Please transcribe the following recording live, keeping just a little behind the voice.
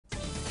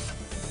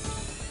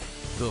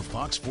The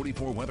Fox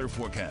 44 weather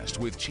forecast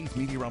with Chief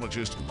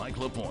Meteorologist Mike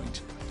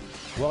LaPointe.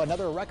 Well,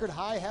 another record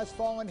high has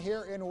fallen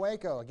here in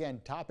Waco. Again,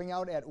 topping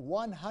out at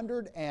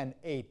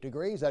 108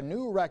 degrees, a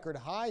new record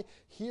high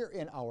here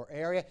in our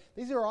area.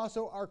 These are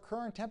also our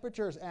current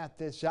temperatures at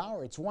this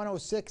hour. It's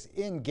 106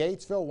 in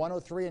Gatesville,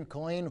 103 in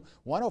Killeen,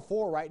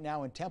 104 right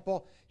now in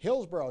Temple.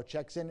 Hillsboro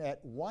checks in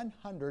at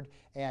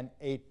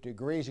 108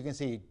 degrees. You can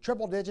see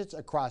triple digits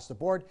across the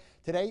board.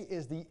 Today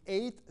is the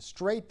 8th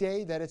straight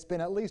day that it's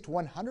been at least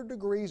 100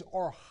 degrees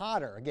or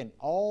hotter. Again,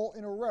 all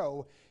in a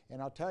row.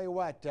 And I'll tell you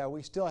what,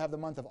 we still have the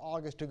month of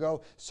August to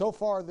go. So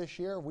far this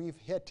year, we've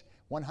hit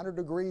 100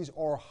 degrees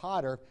or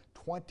hotter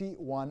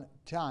 21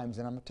 times.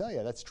 And I'm going to tell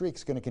you, that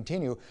streak's going to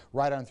continue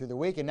right on through the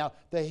week. And now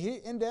the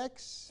heat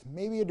index,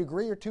 maybe a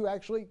degree or two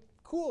actually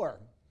cooler.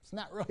 It's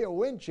not really a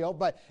wind chill,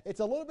 but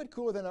it's a little bit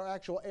cooler than our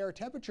actual air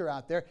temperature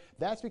out there.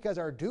 That's because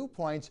our dew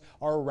points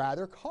are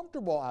rather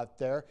comfortable out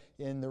there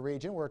in the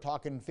region. We're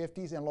talking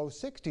 50s and low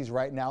 60s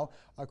right now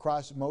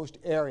across most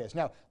areas.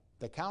 Now,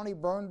 the county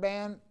burn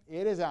ban,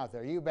 it is out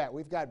there, you bet.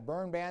 We've got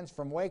burn bans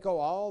from Waco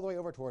all the way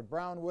over toward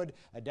Brownwood,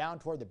 down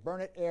toward the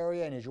Burnett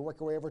area, and as you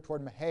work your way over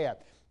toward Mexia.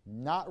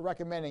 Not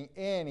recommending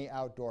any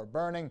outdoor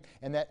burning.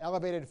 And that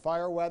elevated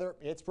fire weather,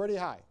 it's pretty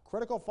high.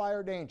 Critical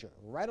fire danger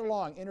right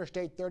along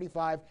Interstate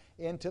 35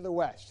 into the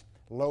west.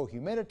 Low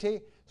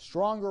humidity,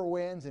 stronger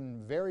winds,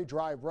 and very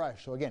dry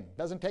brush. So again,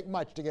 doesn't take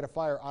much to get a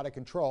fire out of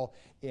control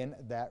in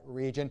that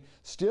region.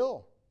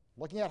 Still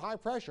looking at high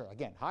pressure.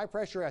 Again, high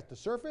pressure at the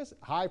surface,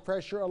 high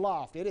pressure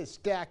aloft. It is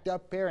stacked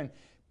up here, and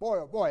boy,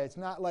 oh boy, it's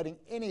not letting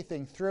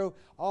anything through.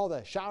 All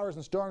the showers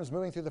and storms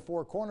moving through the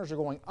four corners are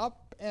going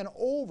up and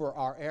over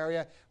our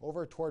area,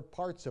 over toward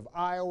parts of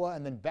Iowa,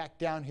 and then back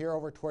down here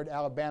over toward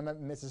Alabama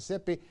and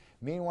Mississippi.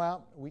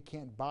 Meanwhile, we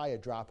can't buy a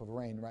drop of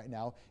rain right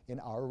now in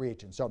our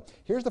region. So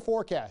here's the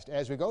forecast.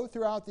 As we go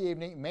throughout the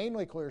evening,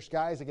 mainly clear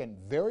skies. Again,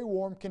 very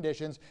warm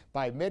conditions.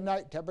 By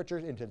midnight,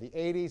 temperatures into the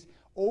 80s.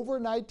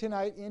 Overnight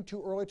tonight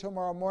into early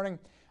tomorrow morning,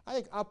 I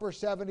think upper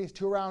 70s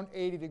to around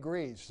 80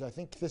 degrees. So I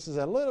think this is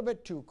a little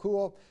bit too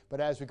cool, but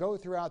as we go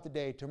throughout the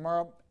day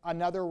tomorrow,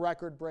 another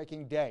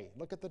record-breaking day.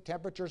 Look at the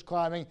temperatures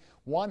climbing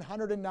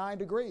 109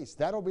 degrees.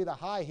 That'll be the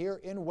high here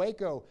in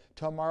Waco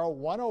tomorrow.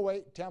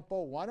 108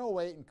 Temple,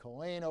 108 in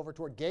Killeen over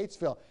toward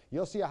Gatesville.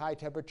 You'll see a high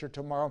temperature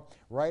tomorrow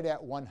right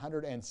at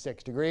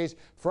 106 degrees.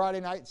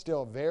 Friday night,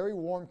 still very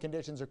warm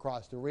conditions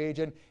across the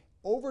region.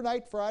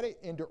 Overnight Friday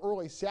into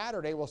early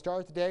Saturday, we'll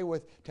start the day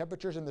with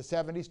temperatures in the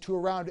 70s to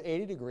around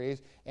 80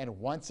 degrees. And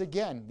once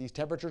again, these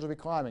temperatures will be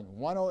climbing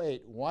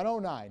 108,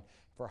 109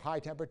 for high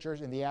temperatures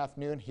in the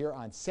afternoon here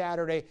on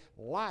Saturday.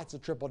 Lots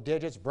of triple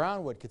digits.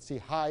 Brownwood could see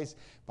highs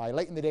by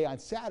late in the day on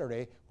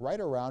Saturday right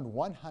around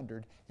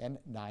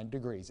 109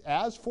 degrees.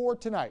 As for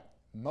tonight,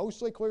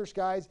 mostly clear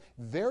skies,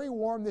 very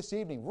warm this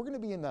evening. We're going to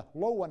be in the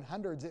low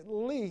 100s at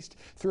least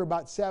through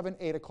about 7,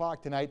 8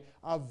 o'clock tonight.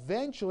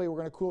 Eventually, we're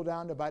going to cool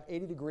down to about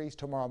 80 degrees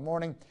tomorrow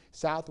morning.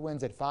 South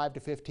winds at 5 to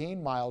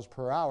 15 miles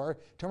per hour.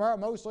 Tomorrow,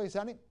 mostly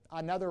sunny.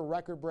 Another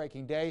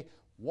record-breaking day.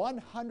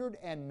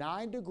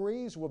 109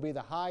 degrees will be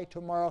the high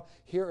tomorrow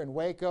here in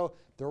Waco.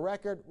 The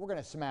record, we're going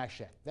to smash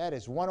it. That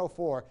is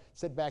 104,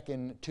 set back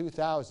in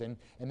 2000.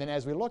 And then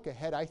as we look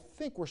ahead, I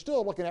think we're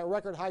still looking at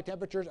record high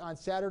temperatures on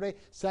Saturday,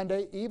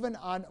 Sunday, even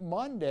on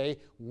Monday.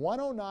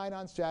 109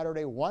 on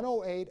Saturday,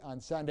 108 on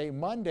Sunday,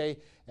 Monday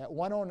at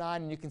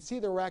 109. And you can see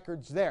the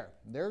records there.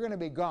 They're going to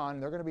be gone.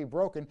 They're going to be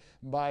broken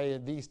by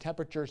these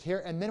temperatures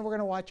here. And then we're going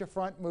to watch a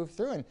front move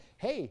through. And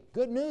hey,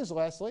 good news,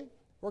 Leslie.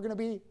 We're going to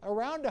be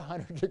around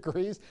 100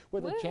 degrees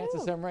with a chance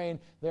of some rain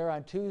there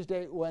on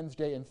Tuesday,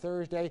 Wednesday, and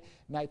Thursday.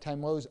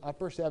 Nighttime lows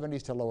upper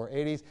 70s to lower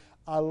 80s.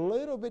 A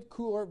little bit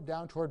cooler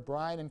down toward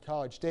Bryan and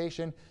College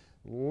Station.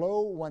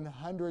 Low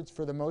 100s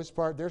for the most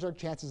part. There's our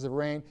chances of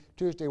rain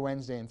Tuesday,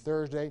 Wednesday, and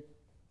Thursday.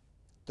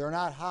 They're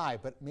not high,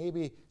 but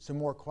maybe some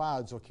more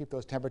clouds will keep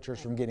those temperatures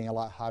from getting a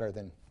lot hotter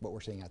than what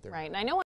we're seeing out there. Right. And I know